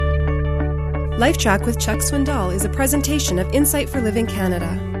LifeTrac with Chuck Swindoll is a presentation of Insight for Living Canada.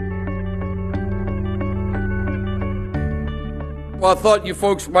 Well, I thought you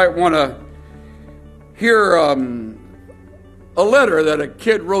folks might want to hear a letter that a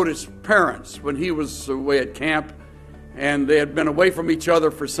kid wrote his parents when he was away at camp, and they had been away from each other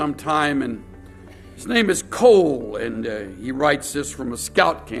for some time, and his name is Cole, and he writes this from a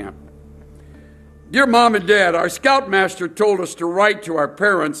scout camp. Dear Mom and Dad, our scoutmaster told us to write to our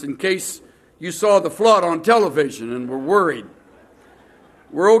parents in case you saw the flood on television and were worried.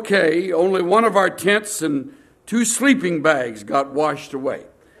 We're okay. Only one of our tents and 2 sleeping bags got washed away.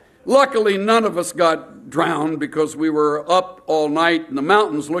 Luckily, none of us got drowned because we were up all night in the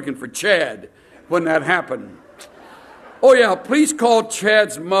mountains looking for Chad when that happened. Oh yeah, please call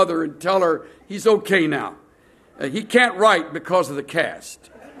Chad's mother and tell her he's okay now. He can't write because of the cast.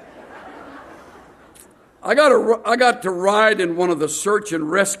 I got to ride in one of the search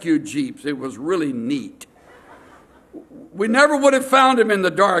and rescue jeeps. It was really neat. We never would have found him in the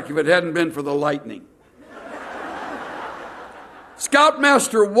dark if it hadn't been for the lightning.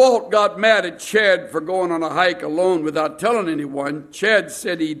 Scoutmaster Walt got mad at Chad for going on a hike alone without telling anyone. Chad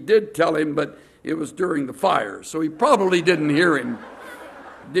said he did tell him, but it was during the fire, so he probably didn't hear him.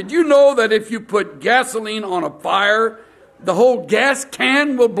 Did you know that if you put gasoline on a fire, the whole gas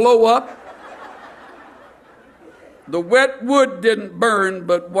can will blow up? The wet wood didn't burn,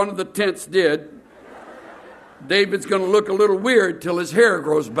 but one of the tents did. David's going to look a little weird till his hair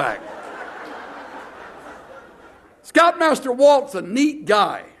grows back. Scoutmaster Walt's a neat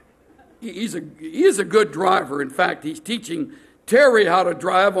guy. He is a good driver. In fact, he's teaching Terry how to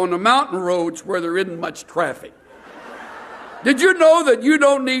drive on the mountain roads where there isn't much traffic. Did you know that you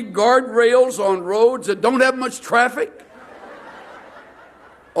don't need guardrails on roads that don't have much traffic?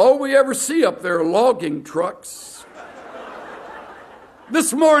 All we ever see up there are logging trucks.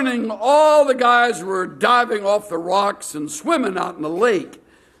 This morning, all the guys were diving off the rocks and swimming out in the lake.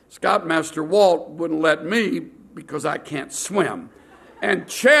 Scoutmaster Walt wouldn't let me because I can't swim. And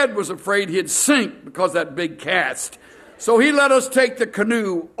Chad was afraid he'd sink because of that big cast. So he let us take the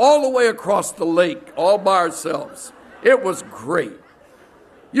canoe all the way across the lake, all by ourselves. It was great.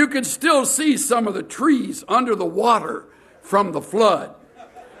 You could still see some of the trees under the water from the flood.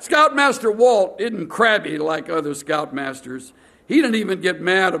 Scoutmaster Walt isn't crabby like other scoutmasters. He didn't even get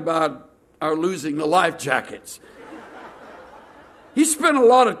mad about our losing the life jackets. He spent a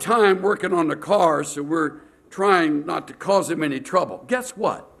lot of time working on the car, so we're trying not to cause him any trouble. Guess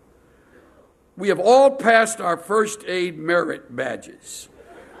what? We have all passed our first aid merit badges.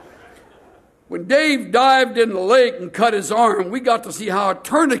 When Dave dived in the lake and cut his arm, we got to see how a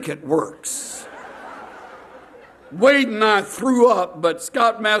tourniquet works. Wade and I threw up, but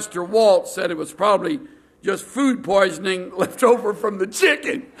Scoutmaster Walt said it was probably just food poisoning left over from the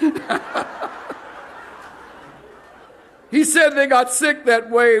chicken. He said they got sick that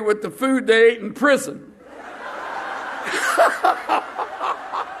way with the food they ate in prison.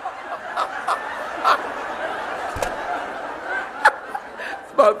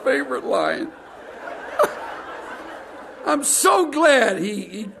 It's my favorite line. I'm so glad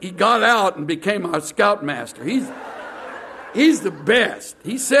he got out and became our scoutmaster. He's the best.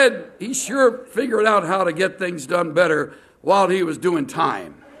 He said he sure figured out how to get things done better while he was doing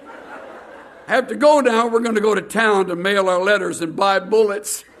time. I have to go now. We're going to go to town to mail our letters and buy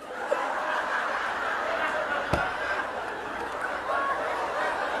bullets.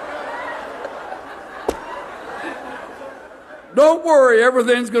 Don't worry,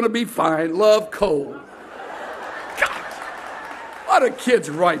 everything's going to be fine. Love, Cole. God, why do kids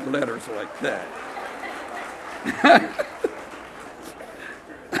write letters like that?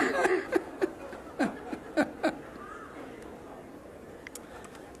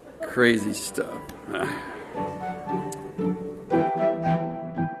 Crazy stuff.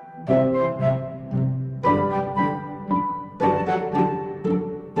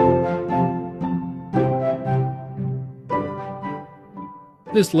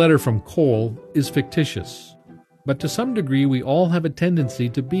 This letter from Cole is fictitious, but to some degree we all have a tendency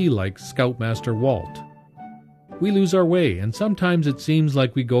to be like Scoutmaster Walt. We lose our way, and sometimes it seems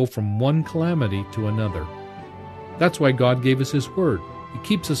like we go from one calamity to another. That's why God gave us His Word. It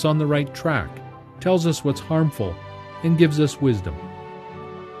keeps us on the right track, tells us what's harmful, and gives us wisdom.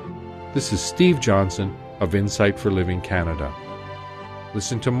 This is Steve Johnson of Insight for Living Canada.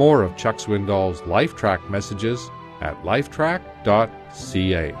 Listen to more of Chuck Swindoll's LifeTrac messages at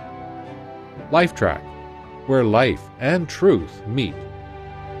lifetrac.ca. LifeTrac, where life and truth meet.